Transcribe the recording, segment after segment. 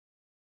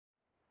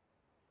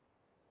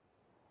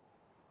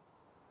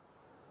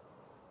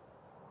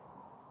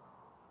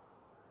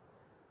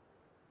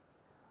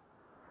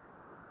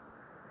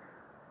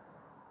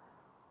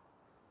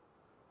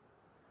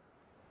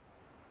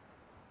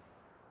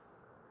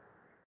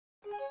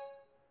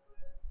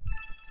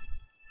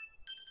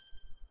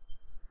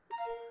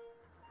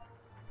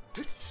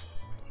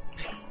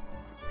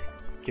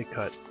Get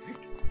cut.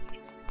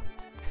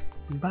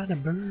 Bada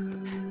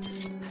burn.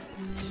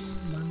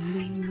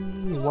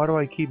 Why do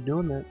I keep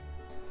doing that?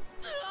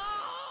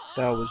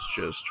 That was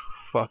just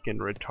fucking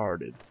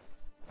retarded.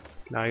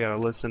 Now I gotta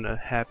listen to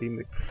Happy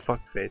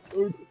McFuckface.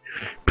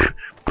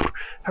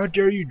 How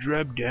dare you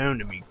drop down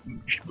to me? You're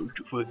supposed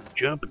to fucking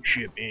jump and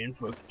shit, man.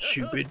 Fucking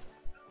stupid.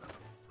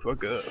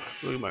 Fuck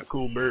off. Look at my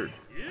cool bird.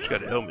 It's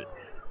got a helmet.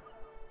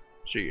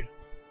 See ya.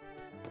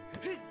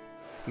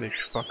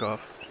 Mitch, fuck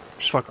off.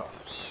 Just fuck off.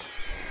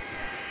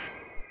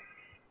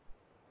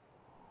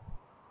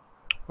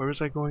 Where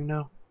was I going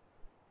now?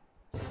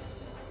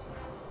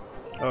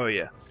 Oh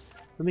yeah.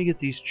 Let me get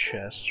these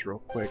chests real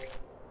quick.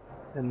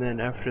 And then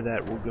after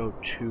that we'll go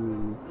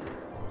to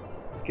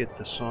get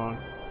the song.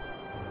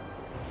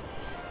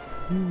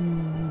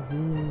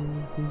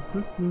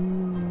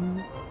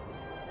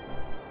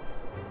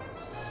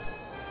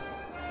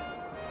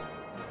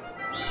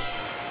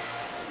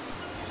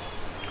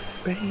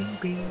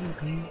 Baby,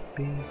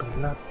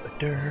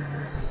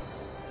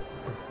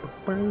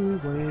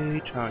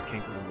 wait, oh, I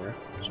can't go in there.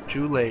 It's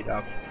too late.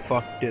 I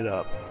fucked it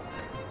up.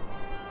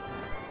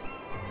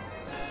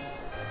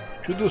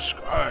 To the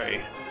sky.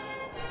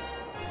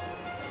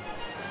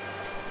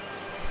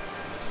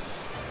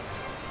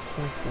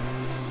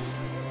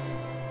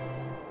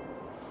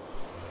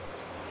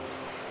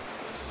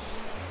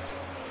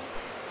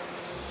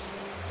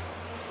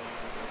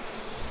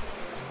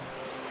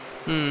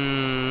 I'm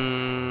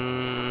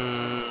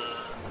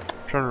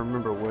trying to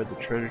remember where the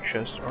treasure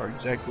chests are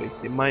exactly.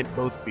 They might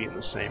both be in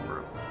the same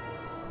room.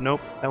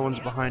 Nope, that one's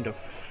behind a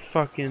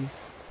fucking...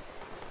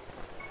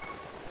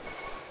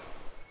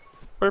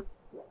 Burp.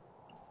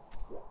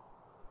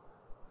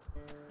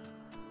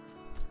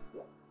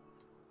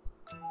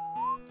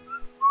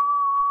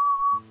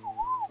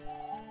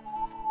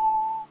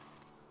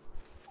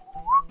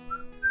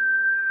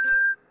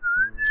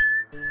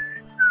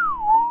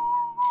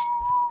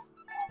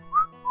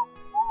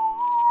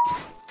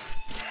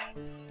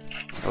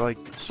 I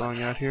like the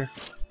song out here.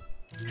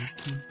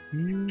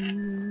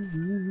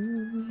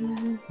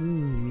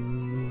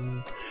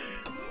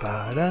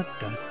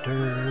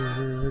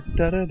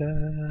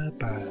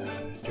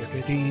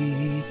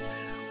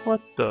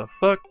 What the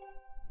fuck?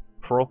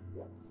 Fro.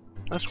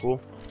 That's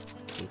cool.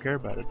 Don't care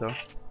about it though.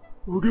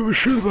 Don't give a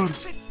shit about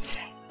it.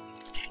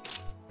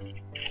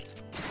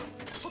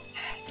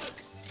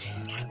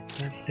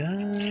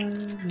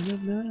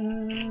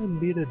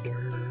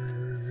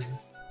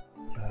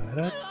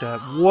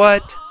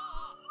 What?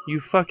 You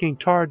fucking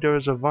tard, there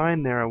was a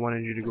vine there I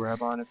wanted you to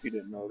grab on if you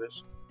didn't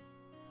notice.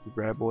 You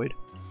graboid.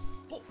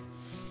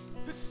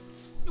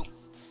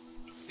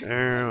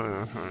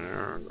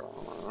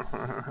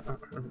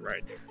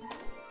 Right there.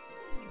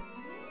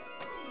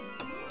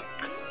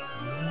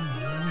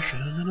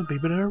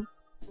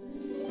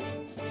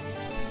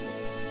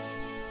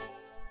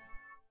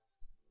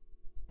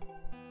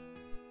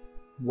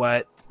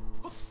 What?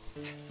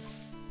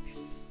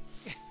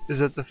 Is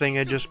that the thing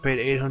I just paid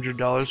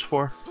 $800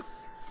 for?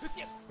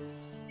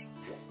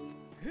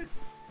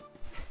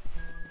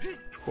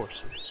 Of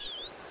course it is.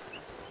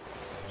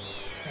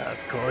 Of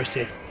course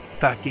it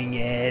fucking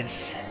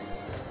is.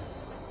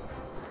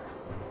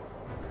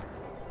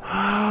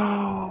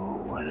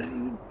 Oh, why did I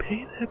even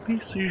pay that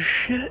piece of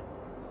shit?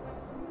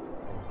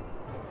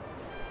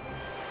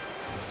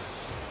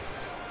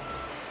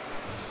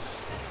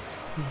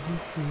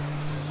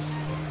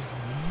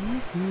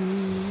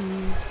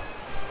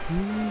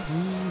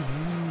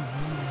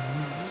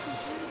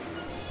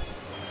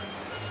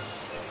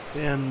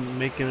 And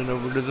making it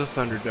over to the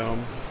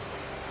Thunderdome.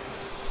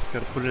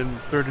 Gotta put it in the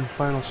third and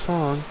final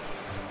song.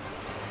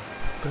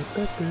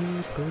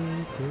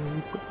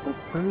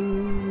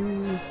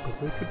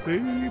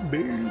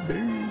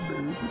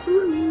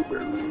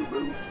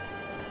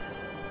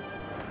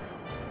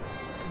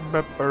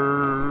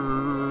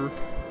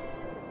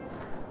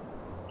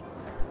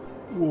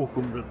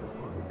 Welcome to the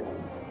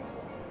Thunderdome,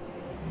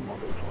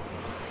 motherfucker.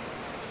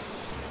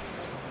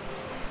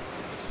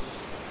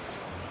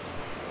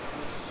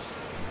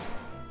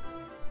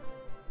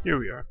 Here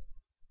we are.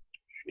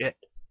 Shit.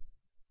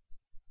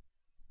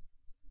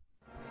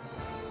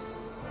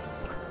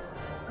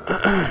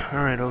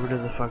 Alright, over to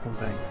the fucking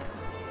thing.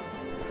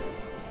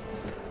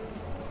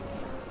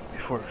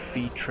 Before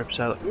feet trips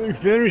out. Your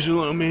batteries are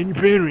low, man. Your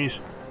batteries.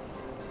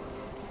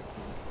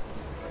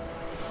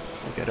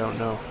 Like I don't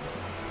know.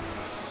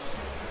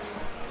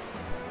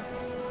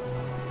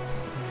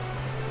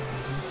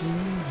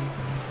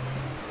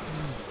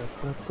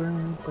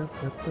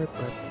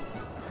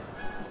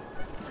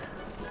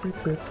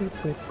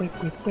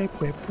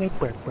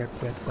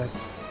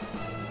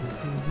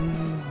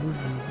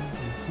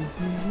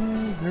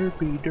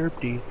 Derpy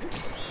derpy.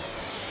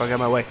 Fuck out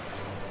my way.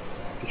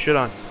 Get shit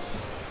on.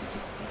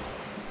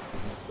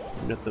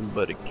 Nothing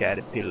but a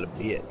caterpillar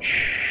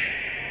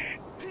bitch.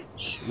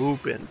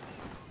 Swooping.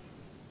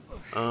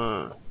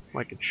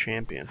 Like a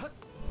champion.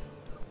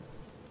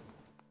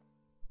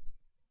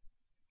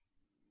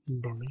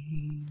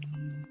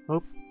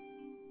 Oh.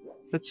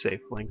 It's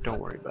safe, Link. Don't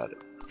worry about it.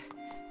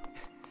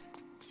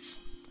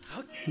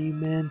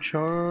 He-Man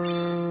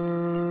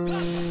charge.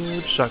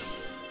 Suck.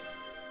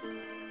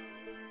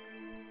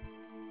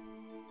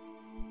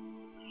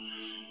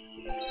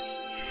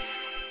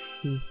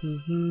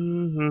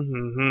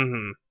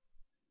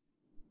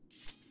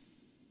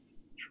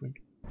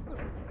 Shrink.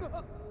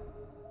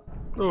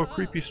 Oh,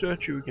 creepy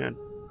statue again.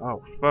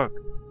 Oh, fuck.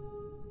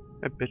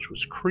 That bitch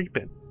was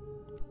creeping.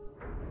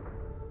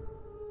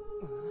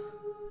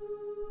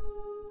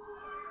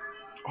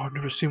 Oh, I've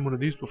never seen one of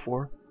these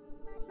before.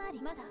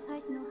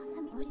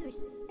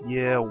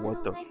 Yeah,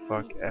 what the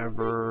fuck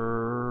ever.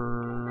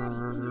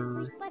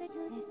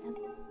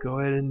 Go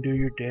ahead and do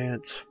your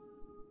dance.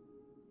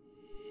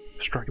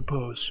 Strike a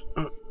pose.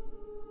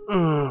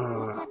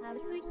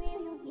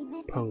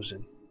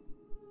 Posing.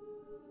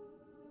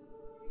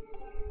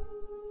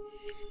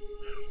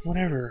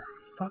 Whatever.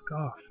 Fuck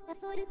off.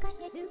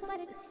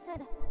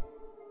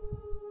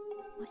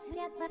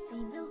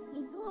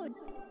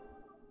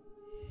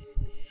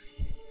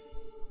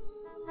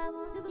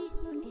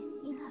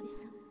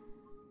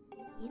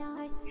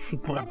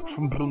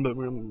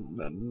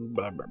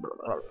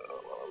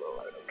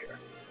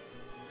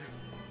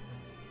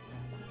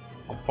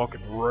 I'm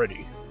fucking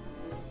ready.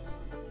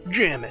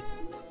 Jam it!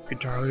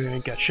 Guitar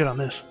ain't got shit on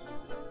this.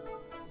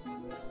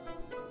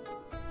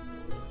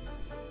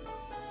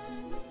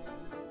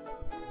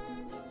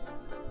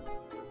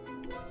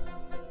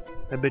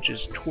 That bitch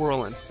is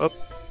twirling. Up.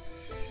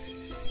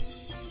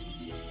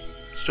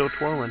 Still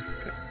twirling,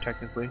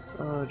 technically.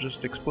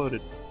 Just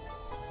exploded.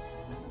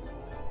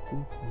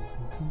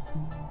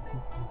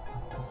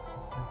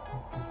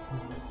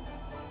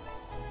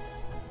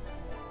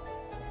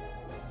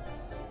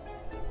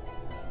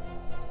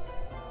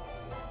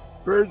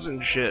 Birds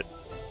and shit.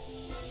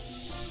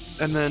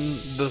 And then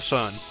the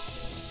sun.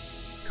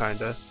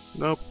 Kinda.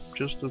 Nope,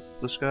 just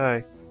the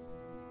sky.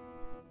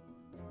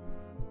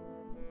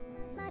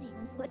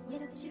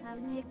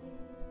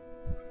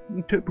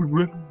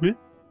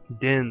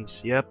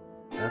 Dins, yep.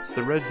 That's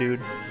the red dude.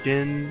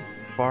 Din,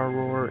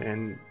 Farroar,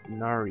 and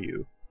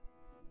Naryu.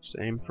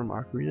 Same from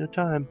Ocarina of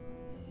Time.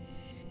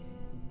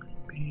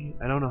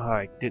 I don't know how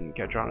I didn't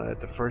catch on to that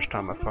the first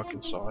time I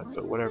fucking saw it,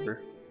 but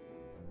whatever.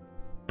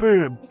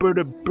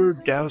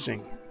 Bird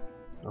dowsing.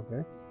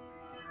 Okay.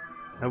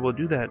 I will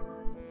do that.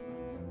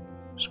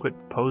 Just quit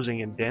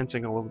posing and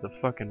dancing all over the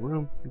fucking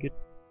room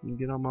and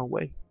get on my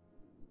way.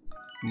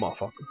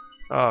 Motherfucker.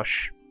 Oh,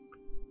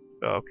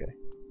 oh, okay.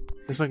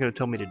 It's not gonna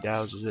tell me to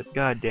douse, is it?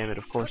 God damn it,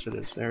 of course it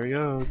is. There we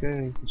go,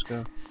 okay, let's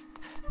go.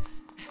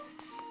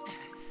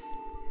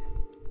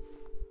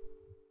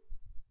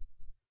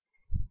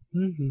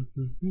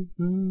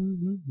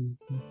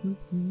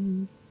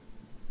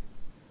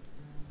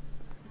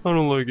 I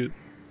don't like it.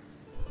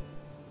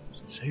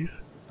 Is it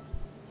safe?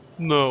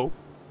 No.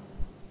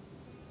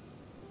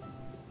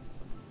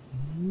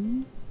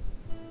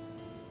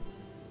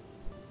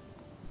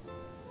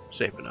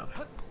 Safe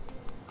enough.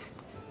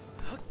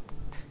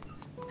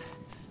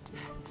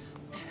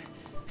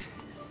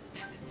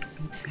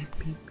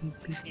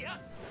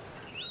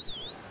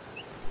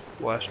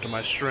 Blast to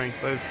my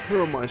strength, I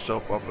throw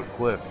myself off a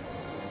cliff.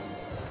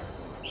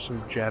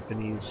 Some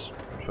Japanese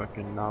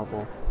fucking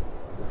novel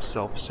of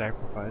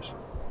self-sacrifice.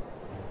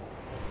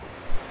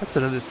 That's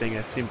another thing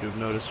I seem to have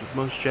noticed with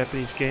most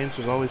Japanese games.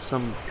 There's always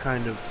some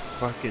kind of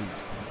fucking...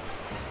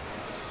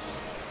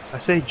 I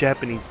say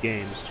Japanese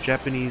games.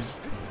 Japanese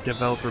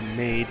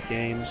developer-made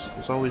games.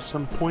 There's always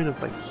some point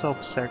of like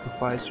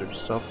self-sacrifice or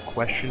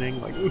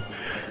self-questioning. Like, I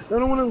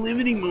don't want to live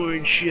anymore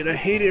and shit. I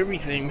hate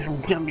everything.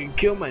 I'm gonna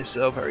kill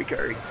myself,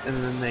 Harikari.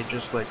 And then they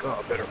just like,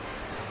 oh, better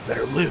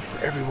live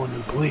for everyone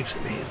who believes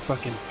in me and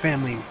fucking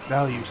family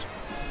values.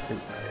 And,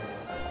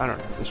 I don't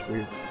know. It's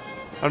weird.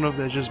 I don't know if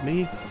that's just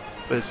me.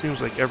 But it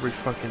seems like every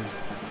fucking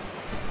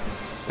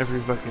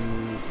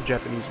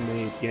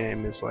Japanese-made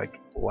game is like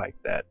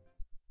that.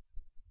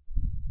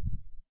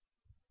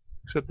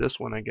 Except this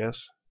one, I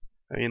guess.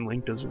 I mean,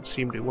 Link doesn't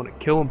seem to want to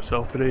kill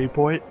himself at any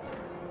point.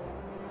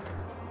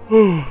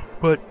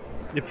 But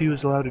if he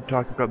was allowed to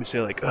talk, he'd probably say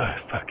like, "Ugh,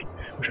 fucking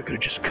wish I could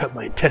have just cut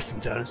my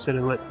intestines out instead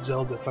of let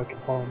Zelda fucking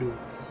fall into a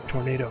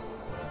tornado."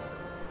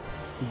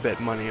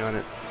 Bet money on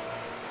it.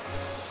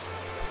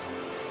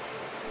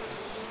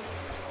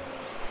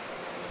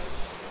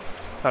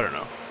 I don't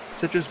know.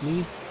 Is it just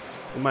me?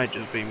 It might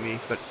just be me,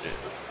 but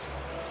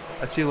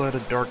I see a lot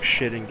of dark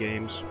shit in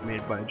games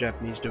made by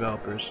Japanese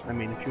developers. I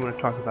mean, if you want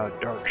to talk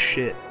about dark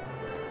shit,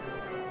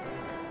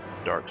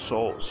 Dark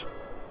Souls.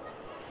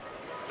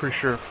 Pretty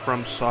sure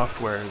From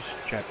Software is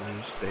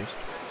Japanese-based.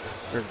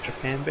 Or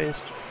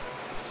Japan-based?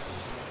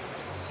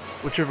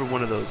 Whichever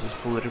one of those is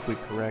politically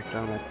correct. I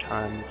don't have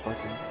time to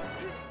fucking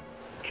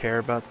care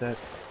about that.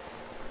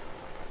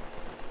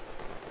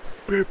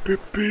 Where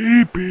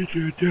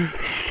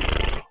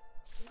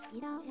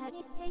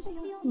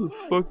the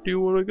fuck do you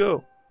want to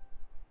go?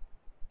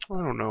 I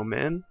don't know,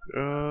 man.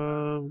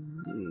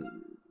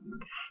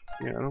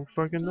 Yeah, I don't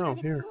fucking know.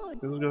 Here,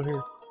 let's go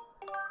here.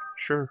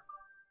 Sure.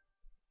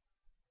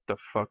 The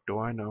fuck do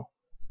I know?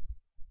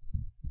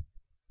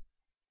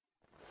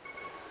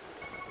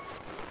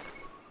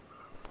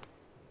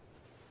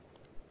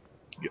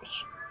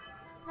 Yes.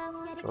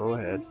 Go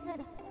ahead.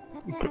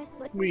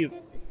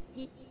 Please.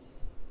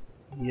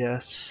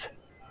 Yes.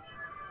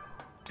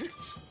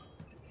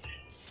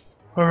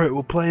 Alright,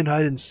 well, playing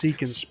hide and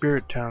seek in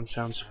Spirit Town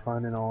sounds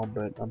fun and all,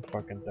 but I'm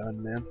fucking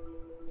done, man.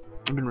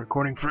 I've been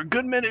recording for a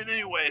good minute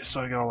anyway,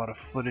 so I got a lot of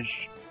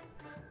footage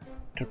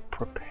to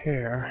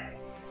prepare.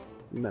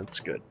 And that's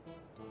good.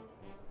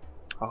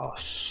 Oh,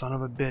 son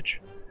of a bitch.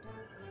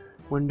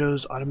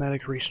 Windows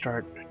automatic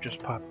restart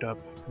just popped up,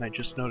 and I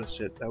just noticed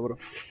it. That would have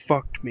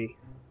fucked me.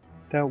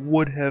 That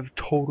would have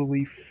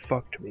totally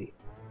fucked me.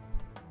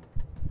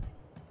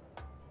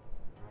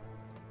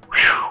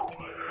 Whew.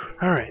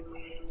 Alright.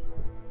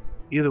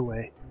 Either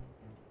way.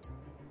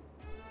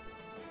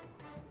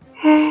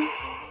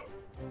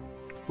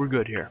 We're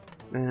good here.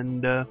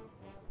 And,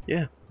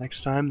 yeah,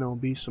 next time there'll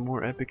be some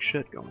more epic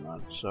shit going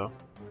on. So,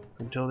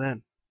 until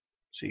then,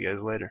 see you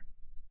guys later.